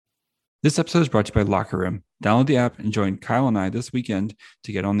This episode is brought to you by Locker Room. Download the app and join Kyle and I this weekend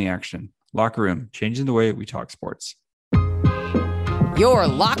to get on the action. Locker Room, changing the way we talk sports. You're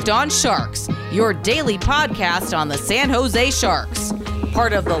Locked On Sharks, your daily podcast on the San Jose Sharks.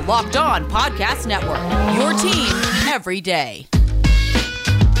 Part of the Locked On Podcast Network, your team every day.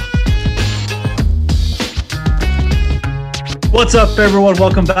 What's up, everyone?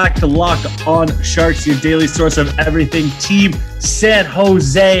 Welcome back to Locked On Sharks, your daily source of everything Team San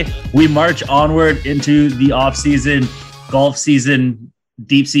Jose. We march onward into the off-season, golf season,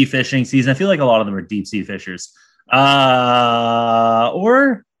 deep-sea fishing season. I feel like a lot of them are deep-sea fishers.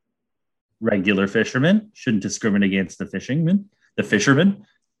 Or regular fishermen. Shouldn't discriminate against the fishermen.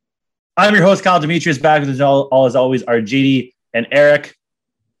 I'm your host, Kyle Demetrius, back with as always, our JD and Eric.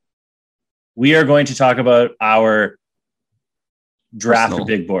 We are going to talk about our draft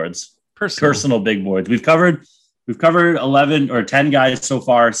big boards. Personal big boards. We've covered 11 or 10 guys so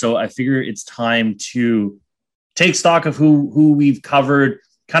far, so I figure it's time to take stock of who we've covered,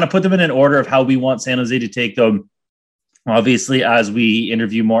 kind of put them in an order of how we want San Jose to take them. Obviously, as we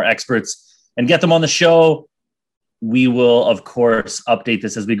interview more experts and get them on the show, we will, of course, update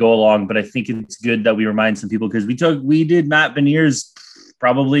this as we go along. But I think it's good that we remind some people because we did Matt Beniers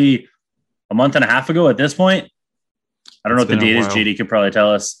probably a month and a half ago at this point. I don't know what the date is. JD could probably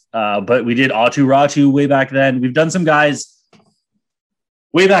tell us. But we did Aatu Räty way back then. We've done some guys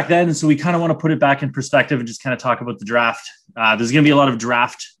way back then. So we kind of want to put it back in perspective and just kind of talk about the draft. There's going to be a lot of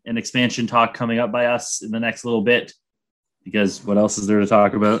draft and expansion talk coming up by us in the next little bit because what else is there to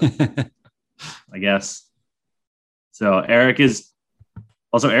talk about? I guess. So Eric is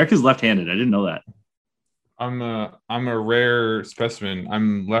left-handed. I didn't know that. I'm a rare specimen.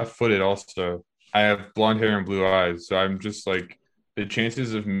 I'm left-footed also. I have blonde hair and blue eyes, so I'm just like the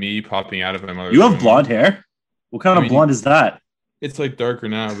chances of me popping out of my mother's. You have blonde hair? What kind of blonde is that? It's like darker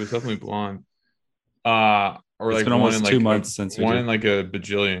now, but it's definitely blonde. Or it's like been almost 2 months since one in like a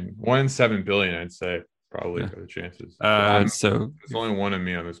bajillion, 1 in 7 billion, I'd say probably for the chances. So there's only one of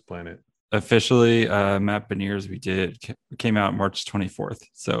me on this planet. Officially, Matt Beniers came out March 24th,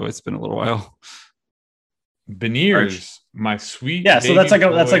 so it's been a little while. Beniers, my sweet. Yeah, so that's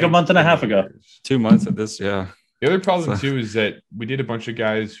like a month and a half ago. 2 months of this, yeah. The other problem too is that we did a bunch of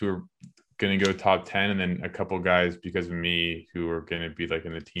guys who are going to go top 10, and then a couple guys because of me who are going to be like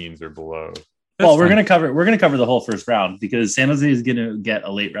in the teens or below. Well, we're going to cover the whole first round because San Jose is going to get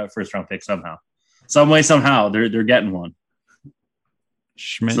a late first round pick somehow, some way, somehow. They're getting one.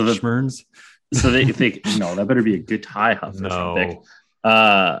 Schmerns. So they think no, that better be a good high first round pick.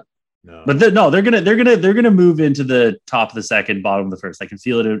 No. But they're gonna move into the top of the second, bottom of the first. I can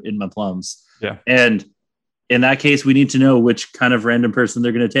feel it in my plums. Yeah. And in that case, we need to know which kind of random person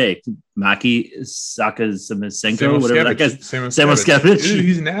they're gonna take. Maki Sakasasenko, whatever that guy's. Samoskevich.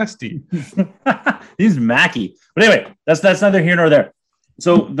 He's nasty. He's Maki. But anyway, that's neither here nor there.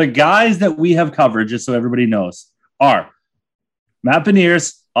 So the guys that we have covered, just so everybody knows, are Matt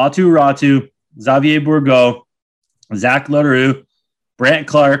Beniers, Aatu Räty, Xavier Bourgault, Zach L'Heureux, Brant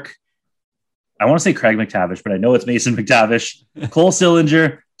Clark. I want to say Craig McTavish, but I know it's Mason McTavish, Cole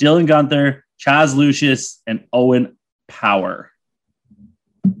Sillinger, Dylan Gunther, Chaz Lucius, and Owen Power.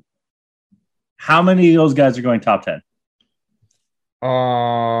 How many of those guys are going top 10?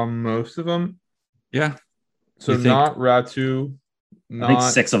 Most of them. Yeah. So not Räty. I think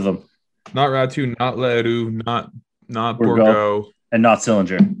 6 of them. Not Räty, not L'Heureux, not Bourgault. And not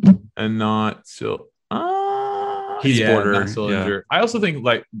Sillinger. And not He's border. Yeah. I also think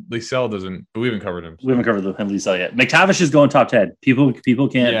like Lysell doesn't, but we haven't covered him. So. We haven't covered him Lysell yet. McTavish is going top 10. People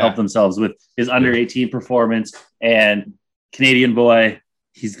can't help themselves with his under 18 performance and Canadian boy.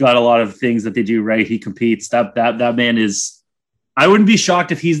 He's got a lot of things that they do right. He competes. That man is. I wouldn't be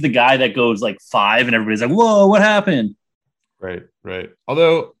shocked if he's the guy that goes like 5 and everybody's like, "Whoa, what happened?" Right.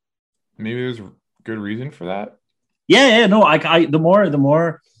 Although maybe there's good reason for that. Yeah. No, I the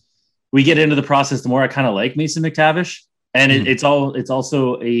more we get into the process, the more I kind of like Mason McTavish. And it's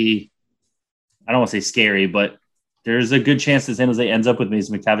also I don't want to say scary, but there's a good chance that San Jose ends up with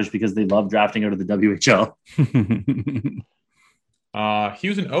Mason McTavish because they love drafting out of the WHL. He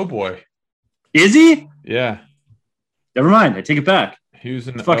was an O boy. Is he? Yeah. Never mind. I take it back. He was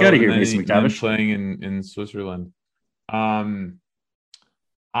an fuck out of here, Mason McTavish. Playing in Switzerland. And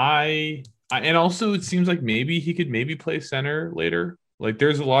also it seems like maybe he could play center later. Like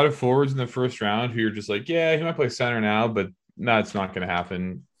there's a lot of forwards in the first round who you're just like, yeah, he might play center now, but no, it's not going to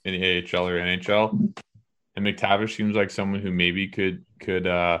happen in the AHL or NHL. And McTavish seems like someone who maybe could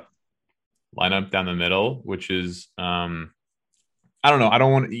line up down the middle, which is I don't know. I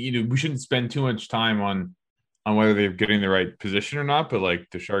don't want we shouldn't spend too much time on on whether they're getting the right position or not, but like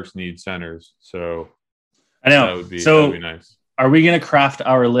the Sharks need centers. So I know. That would be nice. Are we going to craft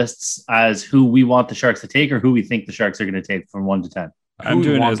our lists as who we want the Sharks to take or who we think the Sharks are going to take from 1 to 10? I'm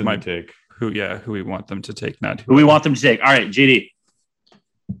doing it as my take. Who we want them to take, not who we want them to take. All right, JD.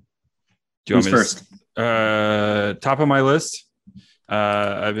 Who's first? Top of my list.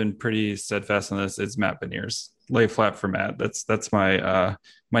 I've been pretty steadfast on this. It's Matt Beniers. Lay flat for Matt. That's my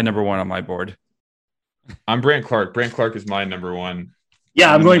my number one on my board. I'm Brandt Clarke. Brandt Clarke is my number one.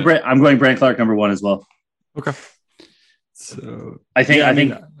 Yeah, I'm going Brandt Clarke number one as well. Okay. So I think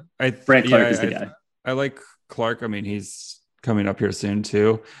Brandt Clarke is the guy. I like Clarke. I mean, he's coming up here soon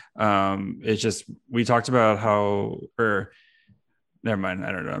too. It's just we talked about never mind.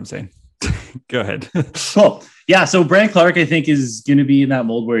 I don't know what I'm saying. Go ahead. Cool. Yeah. So Brandt Clarke, I think, is going to be in that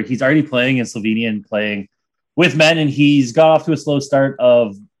mold where he's already playing in Slovenia and playing with men, and he's got off to a slow start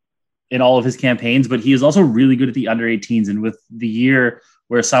in all of his campaigns, but he is also really good at the under 18s. And with the year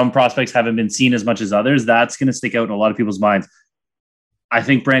where some prospects haven't been seen as much as others, that's going to stick out in a lot of people's minds. I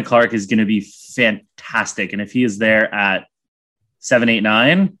think Brandt Clarke is going to be fantastic. And if he is there at 7, 8,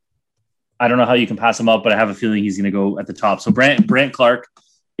 9, I don't know how you can pass him up, but I have a feeling he's going to go at the top. So Brandt Clarke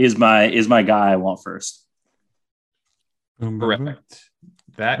is my guy I want first. Correct.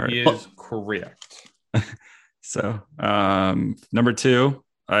 That is correct. So number 2,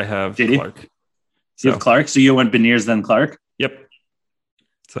 I have JD? Clarke. You have Clarke, so you went Beniers then Clarke. Yep.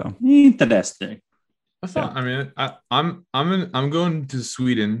 So interesting. That's not. I mean, I'm going to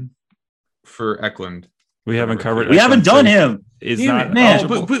Sweden for Eklund. We haven't covered. We haven't done him. Is not man.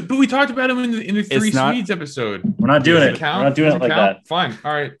 But we talked about him in the 3 Swedes episode. We're not doing it. We're not doing it like that. Fine.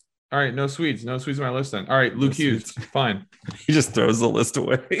 All right. No Swedes. No Swedes on my list then. All right. Luke Hughes. Fine. He just throws the list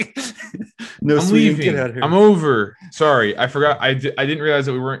away. No, I'm leaving. I'm over. Sorry, I forgot. I didn't realize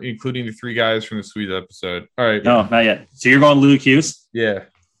that we weren't including the 3 guys from the Swedes episode. All right. No, not yet. So you're going Luke Hughes? Yeah.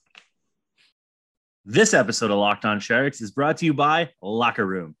 This episode of Locked On Sharks is brought to you by Locker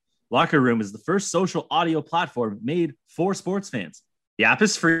Room. Locker Room is the first social audio platform made for sports fans. The app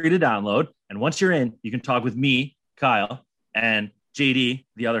is free to download, and once you're in, you can talk with me, Kyle, and JD,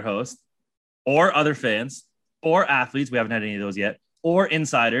 the other host, or other fans, or athletes. We haven't had any of those yet, or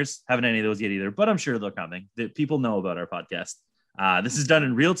insiders. Haven't had any of those yet either, but I'm sure they're coming. People know about our podcast. This is done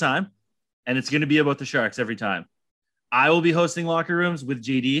in real time, and it's going to be about the Sharks every time. I will be hosting Locker Rooms with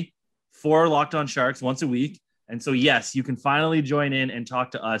JD for Locked On Sharks once a week. And so, yes, you can finally join in and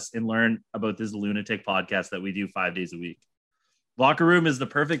talk to us and learn about this lunatic podcast that we do 5 days a week. Locker Room is the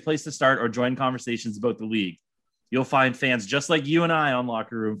perfect place to start or join conversations about the league. You'll find fans just like you and I on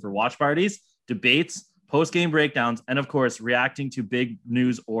Locker Room for watch parties, debates, post-game breakdowns, and of course, reacting to big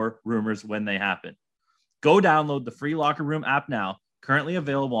news or rumors when they happen. Go download the free Locker Room app now, currently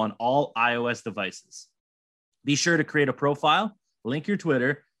available on all iOS devices. Be sure to create a profile, link your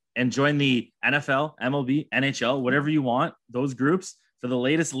Twitter, and join the NFL, MLB, NHL, whatever you want, those groups for the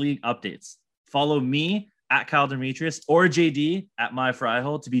latest league updates. Follow me at Kyle Demetrius or JD at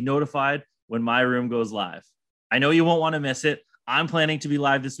MyFryhole to be notified when my room goes live. I know you won't want to miss it. I'm planning to be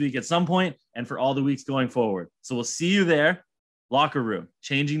live this week at some point and for all the weeks going forward. So we'll see you there. Locker Room,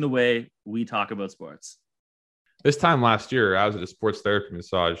 changing the way we talk about sports. This time last year, I was at a sports therapy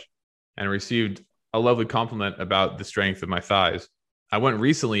massage and received a lovely compliment about the strength of my thighs. I went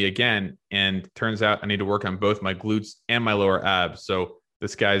recently again, and turns out I need to work on both my glutes and my lower abs. So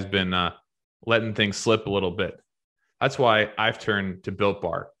this guy's been letting things slip a little bit. That's why I've turned to Built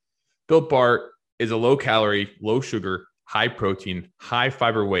Bar. Built Bar is a low-calorie, low-sugar, high-protein,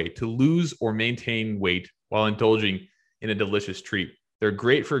 high-fiber way to lose or maintain weight while indulging in a delicious treat. They're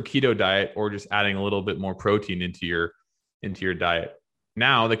great for a keto diet or just adding a little bit more protein into your diet.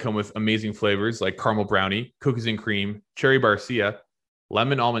 Now they come with amazing flavors like caramel brownie, cookies and cream, cherry barcia,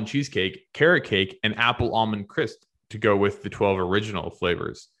 lemon almond cheesecake, carrot cake, and apple almond crisp to go with the 12 original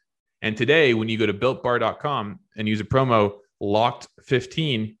flavors. And today, when you go to BuiltBar.com and use a promo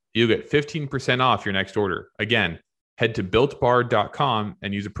LOCKED15, you'll get 15% off your next order. Again, head to BuiltBar.com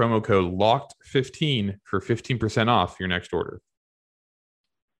and use a promo code LOCKED15 for 15% off your next order.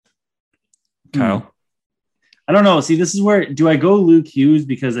 Kyle? I don't know. See, this is where, do I go Luke Hughes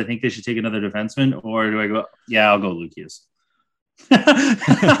because I think they should take another defenseman, or do I go, I'll go Luke Hughes.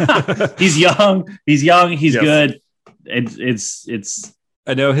 He's young. He's yes. Good. It's.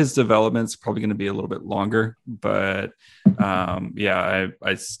 I know his development's probably going to be a little bit longer, but I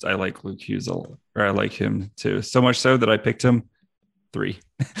like Luke Hughes a lot, or I like him too. So much so that I picked him 3.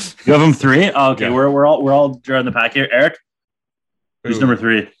 You have him 3? Oh, okay, yeah. We're all drawing the pack here. Eric, who's number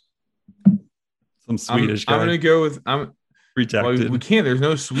 3? Some Swedish guy. I'm going to go with rejected. Well, we can't. There's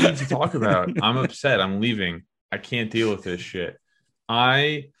no Swedes to talk about. I'm upset. I'm leaving. I can't deal with this shit.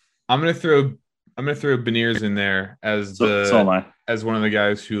 I'm gonna throw Beniers in there as as one of the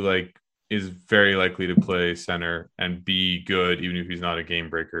guys who like is very likely to play center and be good even if he's not a game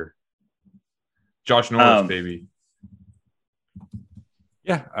breaker. Josh Norris, baby.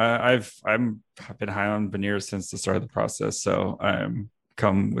 Yeah, I've been high on Beniers since the start of the process, so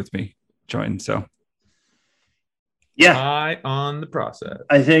come with me, join. So yeah, high on the process.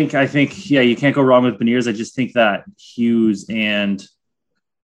 I think yeah, you can't go wrong with Beniers. I just think that Hughes and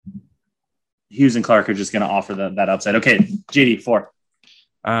Clark are just going to offer that upside. Okay, JD 4.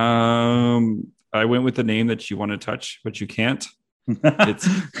 I went with the name that you want to touch, but you can't. It's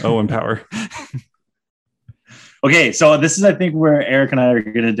Owen Power. Okay, so this is, I think, where Eric and I are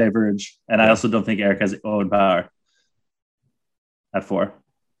going to diverge. And I also don't think Eric has Owen Power at 4.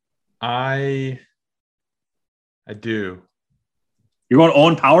 I do. You're going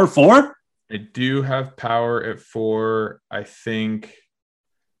Owen Power 4? I do have Power at 4. I think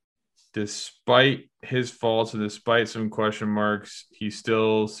despite his faults and despite some question marks, he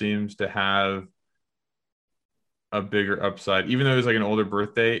still seems to have a bigger upside. Even though he's like an older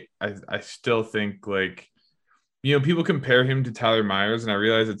birthday, I still think like, you know, people compare him to Tyler Myers, and I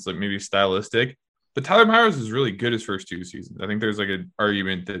realize it's like maybe stylistic, but Tyler Myers was really good his first 2 seasons. I think there's like an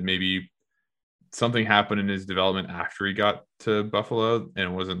argument that maybe something happened in his development after he got to Buffalo, and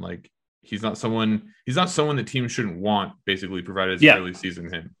it wasn't like he's not someone that teams shouldn't want, basically, provided it's early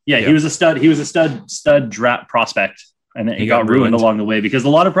season him. Yeah, he was a stud draft prospect, and he got ruined along the way because a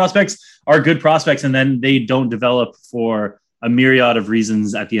lot of prospects are good prospects and then they don't develop for a myriad of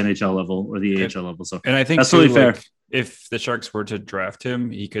reasons at the NHL level or the AHL level. So, and I think that's totally fair. If the Sharks were to draft him,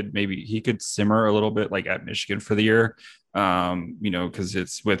 he could simmer a little bit like at Michigan for the year. You know, because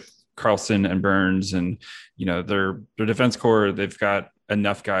it's with Carlson and Burns, and you know their defense core. They've got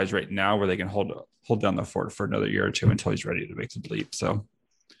enough guys right now where they can hold down the fort for another year or two until he's ready to make the leap. So,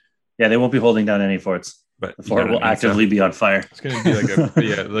 yeah, they won't be holding down any forts, but the fort will actively be on fire. It's going to be like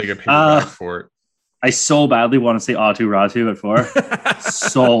a paperback fort. I so badly want to say Aatu Ratu at 4.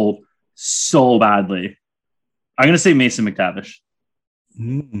 so badly. I'm going to say Mason McTavish.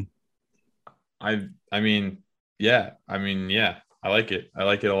 I mean, yeah. I like it. I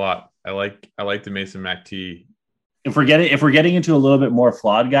like it a lot. I like the Mason McT. If we're getting into a little bit more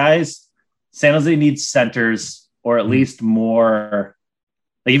flawed guys, San Jose needs centers or at least more.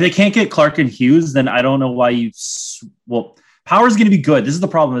 Like if they can't get Clark and Hughes, then I don't know why Power's going to be good. This is the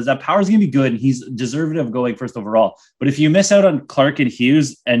problem, is that Power's going to be good and he's deserving of going first overall. But if you miss out on Clark and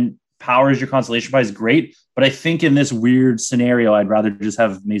Hughes and Power is your consolation prize, great. But I think in this weird scenario, I'd rather just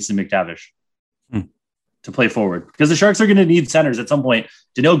have Mason McTavish to play forward because the Sharks are going to need centers at some point.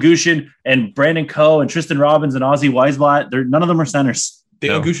 Danil Gushin and Brandon Coe and Tristan Robbins and Ozzy Weisblatt, none of them are centers.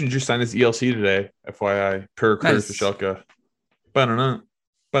 Danil Gushin just signed his ELC today, FYI, per Chris Vashelka.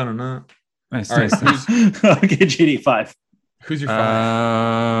 Nice. All right, okay, JD 5. Who's your 5?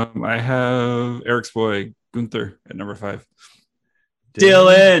 I have Eric's boy Gunther at number 5.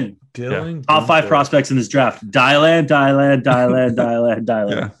 Dylan. Yeah. Top 5 prospects in this draft. Dial in.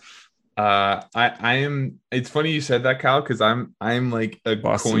 Yeah. I am. It's funny you said that, Kyle, because I'm like a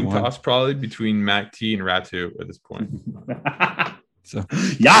Boston coin toss probably between Mac T and Ratu at this point. So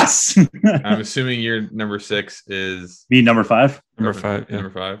yes, I'm assuming your number 6 is me. Number 5. Number 5. Yeah. Number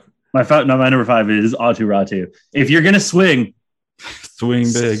 5. My number 5 is Aatu Ratu. If you're gonna swing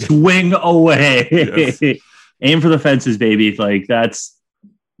big, swing away. Yes. Aim for the fences, baby. Like that's.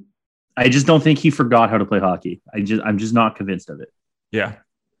 I just don't think he forgot how to play hockey. I'm just not convinced of it. Yeah.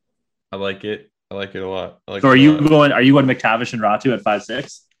 I like it. I like it a lot. So are you going McTavish and Ratu at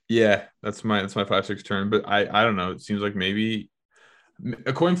 5-6? Yeah, that's my 5-6 turn. But I don't know. It seems like maybe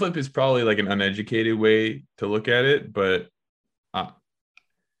a coin flip is probably like an uneducated way to look at it. But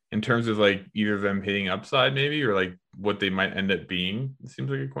in terms of like either of them hitting upside, maybe, or like what they might end up being, it seems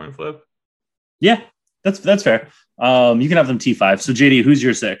like a coin flip. Yeah, that's fair. You can have them T5. So JD, who's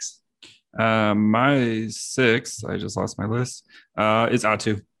your 6? My 6, I just lost my list. Is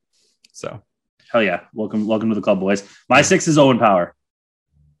Aatu. So hell yeah. Welcome to the club, boys. My 6 is Owen Power.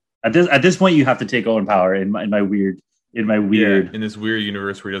 At this point, you have to take Owen Power in this weird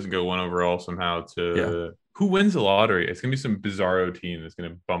universe where he doesn't go 1 overall somehow who wins the lottery? It's gonna be some bizarro team that's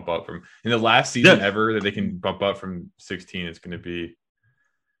gonna bump up from in the last season ever that they can bump up from 16. It's gonna be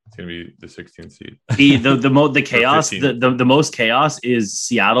the 16th seed. The chaos. The most chaos is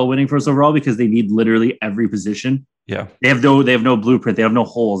Seattle winning first overall because they need literally every position. Yeah, they have no blueprint. They have no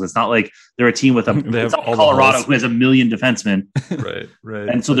holes. It's not like they're a team with it's not Colorado who has 1 million defensemen. right.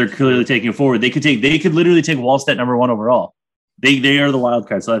 And so they're clearly taking it forward. They could literally take Wallstedt number 1 overall. They are the wild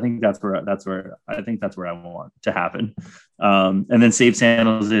card, so I think that's where I want to happen, and then save San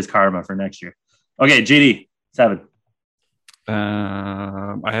Jose's karma for next year. Okay, JD 7.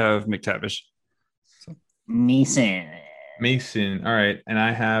 I have McTavish. So. Mason. All right,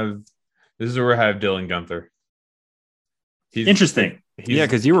 and this is where I have Dylan Guenther. He's interesting.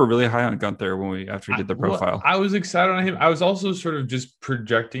 Because you were really high on Guenther after we did the profile. I was excited on him. I was also sort of just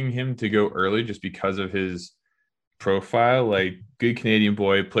projecting him to go early just because of his profile. Like, good Canadian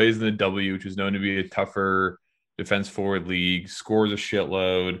boy, plays in the W, which is known to be a tougher defense forward league, scores a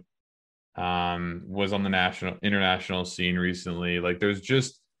shitload, was on the international scene recently. Like, there's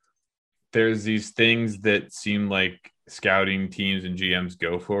these things that seem like scouting teams and GMs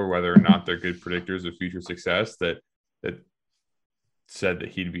go for, whether or not they're good predictors of future success, that said that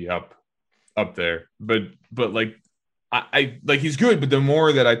he'd be up there. But like, I like, he's good, but the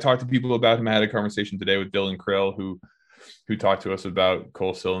more that I talk to people about him, I had a conversation today with Dylan Krill, who talked to us about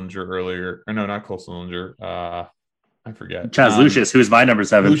Cole Sillinger earlier. Or no, not Cole Sillinger. I forget. Chaz Lucius, who is my number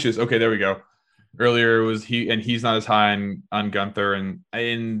 7. Lucius. Okay, there we go. Earlier was he's not as high on Guenther,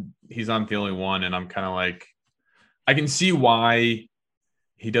 and he's not the only one. And I'm kind of like, I can see why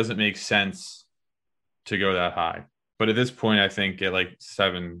he doesn't make sense to go that high. But at this point, I think at like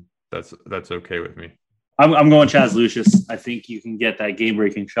 7, that's okay with me. I'm going Chaz Lucius. I think you can get that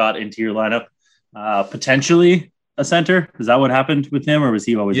game-breaking shot into your lineup. Potentially a center. Is that what happened with him, or was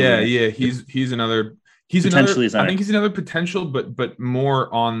he always? Yeah. He's another. He's potentially another. I think he's another potential, but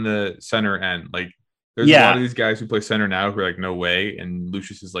more on the center end. Like, there's a lot of these guys who play center now who are like, no way, and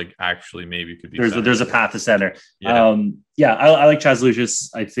Lucius is like, actually maybe could be. There's a path to center. Yeah. I like Chaz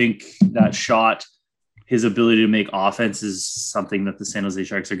Lucius. I think that shot, his ability to make offense, is something that the San Jose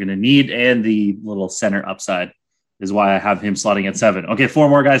Sharks are going to need, and the little center upside is why I have him slotting at 7. Okay, 4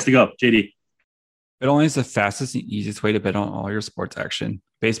 more guys to go. JD. BetOnline is the fastest and easiest way to bet on all your sports action.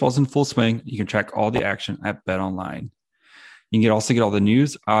 Baseball's in full swing. You can track all the action at BetOnline. You can also get all the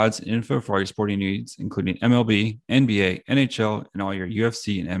news, odds, and info for all your sporting needs, including MLB, NBA, NHL, and all your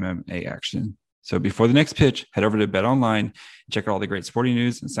UFC and MMA action. So before the next pitch, head over to BetOnline and check out all the great sporting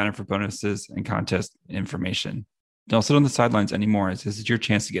news and sign up for bonuses and contest information. Don't sit on the sidelines anymore, as this is your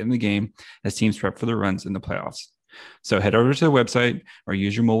chance to get in the game as teams prep for the runs in the playoffs. So head over to the website or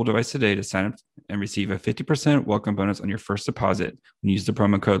use your mobile device today to sign up and receive a 50% welcome bonus on your first deposit when you use the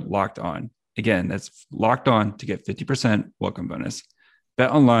promo code LOCKEDON. Again, that's locked on to get 50% welcome bonus.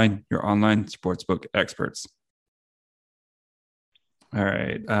 BetOnline, your online sportsbook experts. All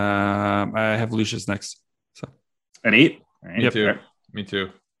right. I have Lucius next. So at 8? Right. Me too.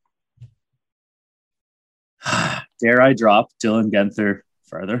 Dare I drop Dylan Guenther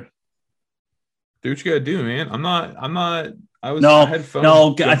further? Do what you gotta do, man. I'm not.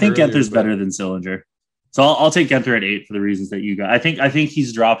 I think Genther's better than Sillinger. So I'll take Guenther at 8 for the reasons that you got. I think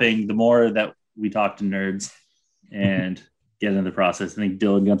he's dropping. The more that we talk to nerds and get into the process, I think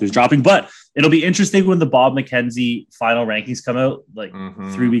Dylan Guenther's dropping. But it'll be interesting when the Bob McKenzie final rankings come out, like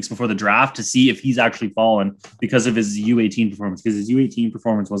 3 weeks before the draft, to see if he's actually fallen because of his U18 performance. Because his U18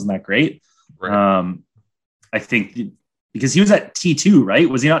 performance wasn't that great. Right. I think because he was at T2, right?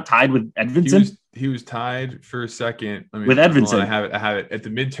 Was he not tied with Edvinsson? He was tied for second. With Edvinsson. I have it. At the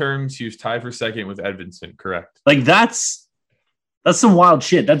midterms, he was tied for second with Edvinsson. Correct. Like, that's some wild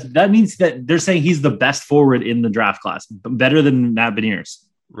shit. That means that they're saying he's the best forward in the draft class, better than Matt Beniers.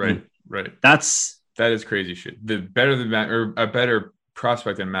 Right. That is crazy shit. The better than Matt, or a better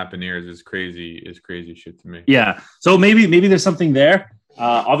prospect than Matt Beniers is crazy shit to me. Yeah. So maybe there's something there.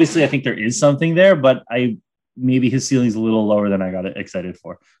 Obviously, I think there is something there, but maybe his ceiling's a little lower than I got excited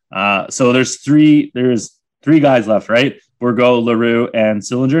for. So there's three guys left, right? Bourgault, Leroux, and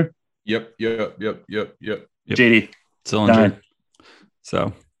Sillinger. Yep. JD. Sillinger. 9.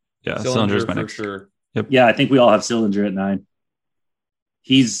 So yeah, Sillinger's my next. Sure. Yep. Yeah, I think we all have Sillinger at 9.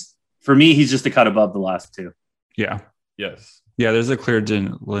 For me, he's just a cut above the last 2. Yeah. Yes. Yeah, there's a clear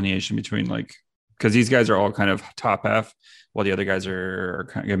delineation between, like, because these guys are all kind of top half, while the other guys are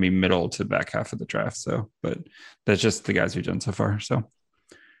kind of going to be middle to back half of the draft. So, but that's just the guys we've done so far. So,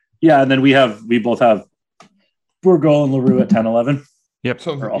 yeah, and then we both have Bourgault and Leroux at 10, 11. Yep.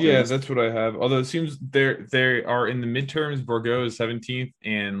 So, yeah, that's what I have. Although it seems they are in the midterms. Bourgault is 17th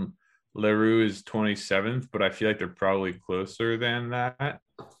and Leroux is 27th, but I feel like they're probably closer than that.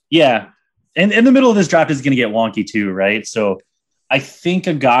 Yeah, and in the middle of this draft is going to get wonky too, right? So, I think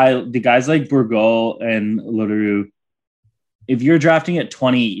the guys like Bourgault and Leroux, if you're drafting at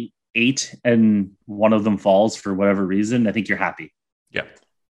 28 and one of them falls for whatever reason, I think you're happy. Yeah.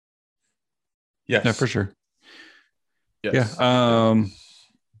 Yes. Yeah, for sure. Yes. Yeah.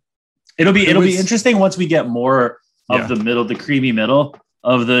 It'll be interesting once we get more of the middle, the creamy middle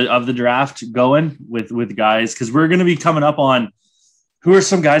of the draft going with guys, because we're going to be coming up on who are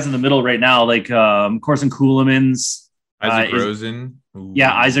some guys in the middle right now, like Corson Ceulemans, Isaac Rosen.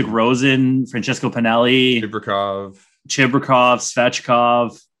 Isaac Rosen, Francesco Pinelli, Chibrikov,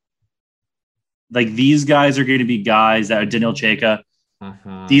 Svechkov. Like these guys are going to be guys that are Daniil Chayka.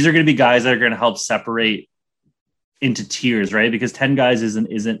 These are going to be guys that are going to help separate into tiers, right? Because 10 guys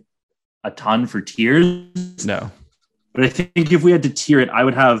isn't a ton for tiers. No. But I think if we had to tier it, I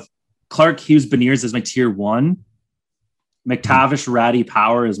would have Clark, Hughes, Beniers as my tier 1. McTavish, Ratty,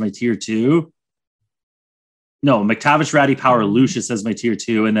 Power as my tier 2. No, McTavish, Ratty, Power, Lucius as my tier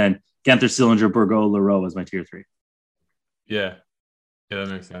 2. And then Genther, Sillinger, Bourgault, Leroux as my tier 3. Yeah, that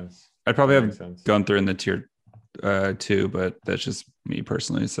makes sense. I'd probably have Gunther in the tier 2, but that's just me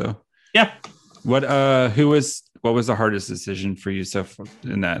personally. So yeah. What was the hardest decision for you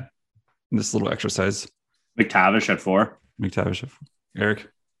in this little exercise? McTavish at 4. Eric?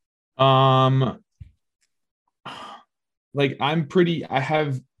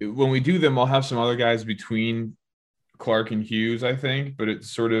 When we do them, I'll have some other guys between Clark and Hughes, I think, but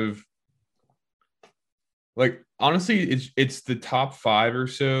it's sort of like, honestly, it's the top 5 or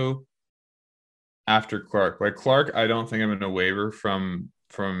so after Clark. Like Clark, I don't think I'm going to waiver from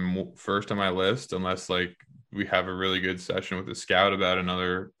first on my list unless like we have a really good session with a scout about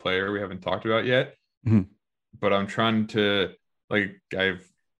another player we haven't talked about yet. Mm-hmm. But I'm trying to, like, I've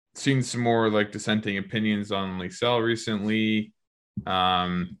seen some more like dissenting opinions on Lysell recently.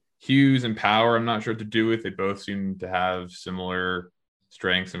 Hughes and Power, I'm not sure what to do with. They both seem to have similar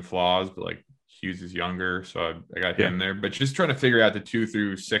strengths and flaws, but like Hughes is younger, so I got him there. But just trying to figure out the 2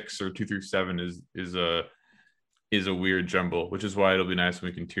 through 6 or 2 through 7 is a weird jumble, which is why it'll be nice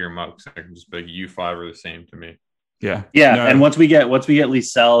when we can tier them up, because I can just be like, you 5 are the same to me. Yeah. No. And once we get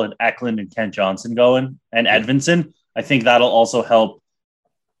Lysell and Eklund and Kent Johnson going and Edvinsson, I think that'll also help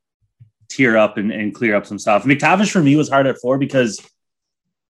tier up and clear up some stuff. McTavish for me was hard at 4 because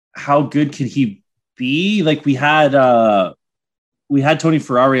how good can he be? Like we had Tony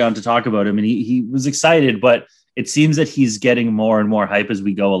Ferrari on to talk about him, and he was excited, but it seems that he's getting more and more hype as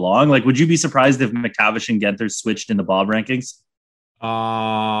we go along. Like, would you be surprised if McTavish and Genther switched in the Bob rankings?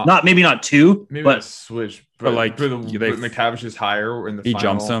 Maybe not 2, but switch. But like McTavish is higher in the he final.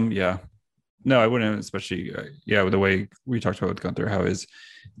 jumps him. Yeah. No, I wouldn't, especially with the way we talked about with Gunther, how his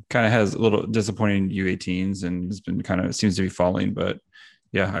kind of has a little disappointing U18s and has been seems to be falling. But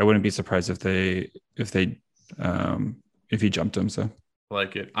yeah, I wouldn't be surprised if he jumped him. So I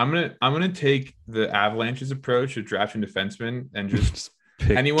like it. I'm gonna take the Avalanche's approach of drafting defensemen and just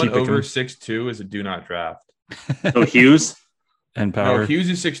anyone over 6'2" is a do not draft. So Hughes and Power. No, Hughes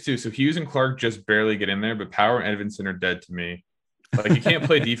is 6'2", so Hughes and Clark just barely get in there, but Power and Edvinsson are dead to me. Like you can't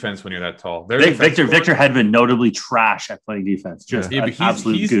play defense when you're that tall. Victor Hedman notably trash at playing defense. Just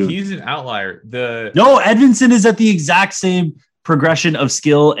he's an outlier. Edvinsson is at the exact same progression of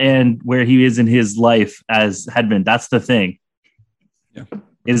skill and where he is in his life as Hedman. That's the thing. Yeah.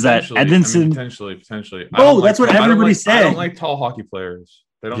 Is that Edvinsson potentially? That's what everybody said. I don't like tall hockey players.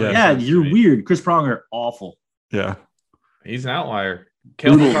 They don't. Yeah, you're weird. Chris Pronger, awful. Yeah, he's an outlier.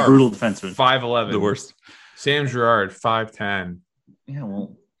 Brutal defenseman. 5'11", the worst. Sam Girard, 5'10". Yeah,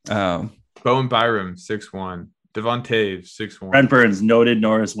 well, Bowen Byram, 6'1". Devon Toews, 6'1". Brent Burns, noted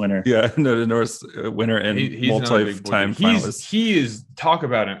Norris winner. Yeah, noted Norris winner and multi-time finalist. He is talk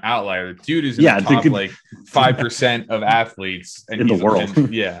about an outlier. The dude is in the top 5% of athletes in the world.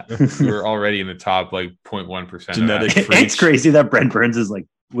 We're already in the top 0.1%. Genetic freak. It's crazy that Brent Burns is like,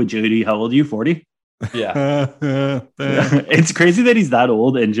 would Judy? How old are you? 40? Yeah. It's crazy that he's that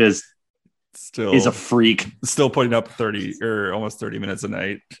old and just still is a freak. Still putting up 30 or almost 30 minutes a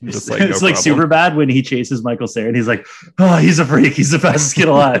night. Just it's like super bad when he chases Michael Cera and he's like, oh, he's a freak. He's the fastest kid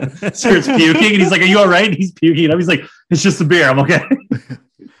alive. Starts puking and he's like, are you all right? And he's puking. And he's like, it's just a beer. I'm okay.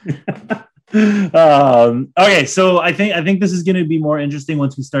 Okay, so I think this is going to be more interesting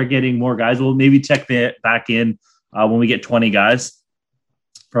once we start getting more guys. We'll maybe check back in when we get 20 guys.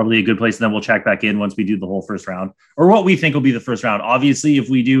 Probably a good place. And then we'll check back in once we do the whole first round, or what we think will be the first round. Obviously, if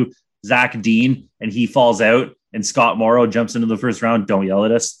we do Zach Dean and he falls out and Scott Morrow jumps into the first round, don't yell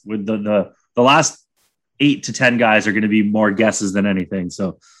at us. With the last 8 to 10 guys are going to be more guesses than anything.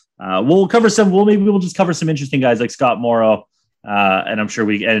 So we'll cover some. We'll just cover some interesting guys like Scott Morrow, and I'm sure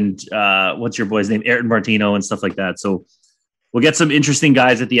what's your boy's name, Ayrton Martino and stuff like that. So we'll get some interesting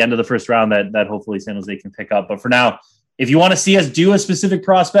guys at the end of the first round that hopefully San Jose can pick up. But for now, if you want to see us do a specific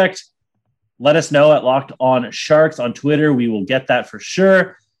prospect, let us know at Locked On Sharks on Twitter. We will get that for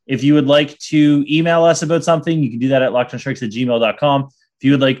sure. If you would like to email us about something, you can do that at lockedonsharks@gmail.com. If If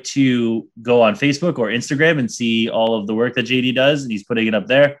you would like to go on Facebook or Instagram and see all of the work that JD does, and he's putting it up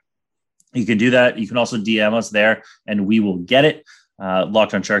there, you can do that. You can also DM us there and we will get it.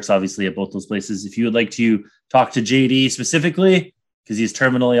 Locked on Sharks, obviously, at both those places. If you would like to talk to JD specifically, because he's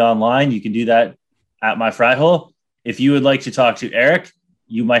terminally online, you can do that at my frat hole. If you would like to talk to Eric,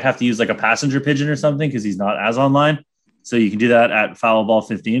 you might have to use like a passenger pigeon or something because he's not as online. So you can do that at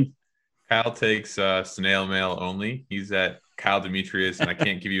Foulball15. Kyle takes snail mail only. He's at Kyle Demetrius, and I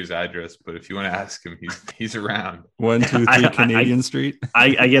can't give you his address, but if you want to ask him, he's around. 123 Canadian Street.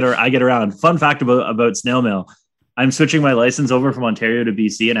 I get around. Fun fact about snail mail. I'm switching my license over from Ontario to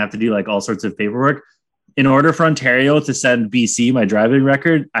BC and I have to do like all sorts of paperwork. In order for Ontario to send BC my driving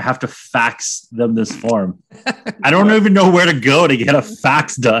record, I have to fax them this form. I don't even know where to go to get a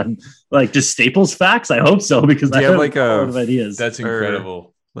fax done. Like just Staples fax? I hope so because I have like a lot of ideas. That's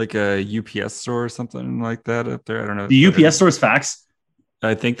incredible. Like a UPS store or something like that up there. I don't know. The UPS stores fax?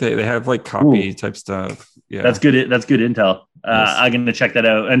 I think they have like copy type stuff. Yeah, that's good. That's good intel. Yes. I'm going to check that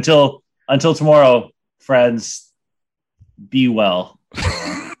out. Until tomorrow, friends, be well.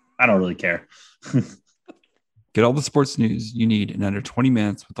 I don't really care. Get all the sports news you need in under 20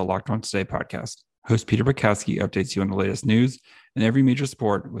 minutes with the Locked On Today podcast. Host Peter Bukowski updates you on the latest news in every major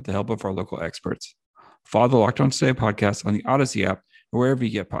sport with the help of our local experts. Follow the Locked On Today podcast on the Odyssey app or wherever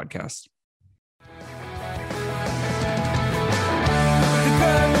you get podcasts.